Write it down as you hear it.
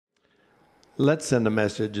Let's send a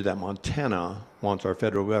message that Montana wants our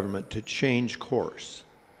federal government to change course.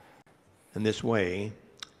 And this way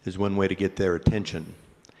is one way to get their attention.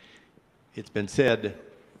 It's been said,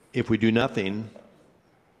 if we do nothing,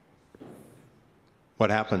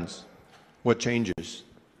 what happens? What changes?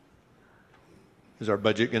 Is our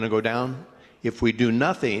budget going to go down? If we do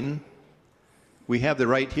nothing, we have the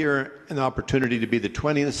right here and the opportunity to be the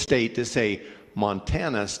 20th state to say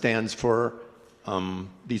Montana stands for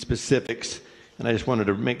these specifics. And I just wanted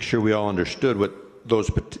to make sure we all understood what those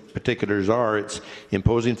particulars are. It's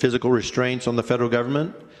imposing physical restraints on the federal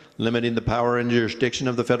government, limiting the power and jurisdiction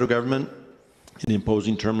of the federal government, and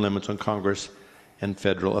imposing term limits on Congress and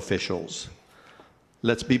federal officials.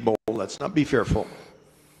 Let's be bold. Let's not be fearful.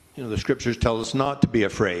 You know, the scriptures tell us not to be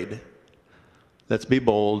afraid. Let's be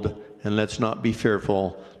bold and let's not be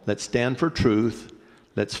fearful. Let's stand for truth.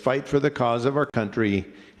 Let's fight for the cause of our country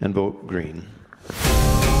and vote green.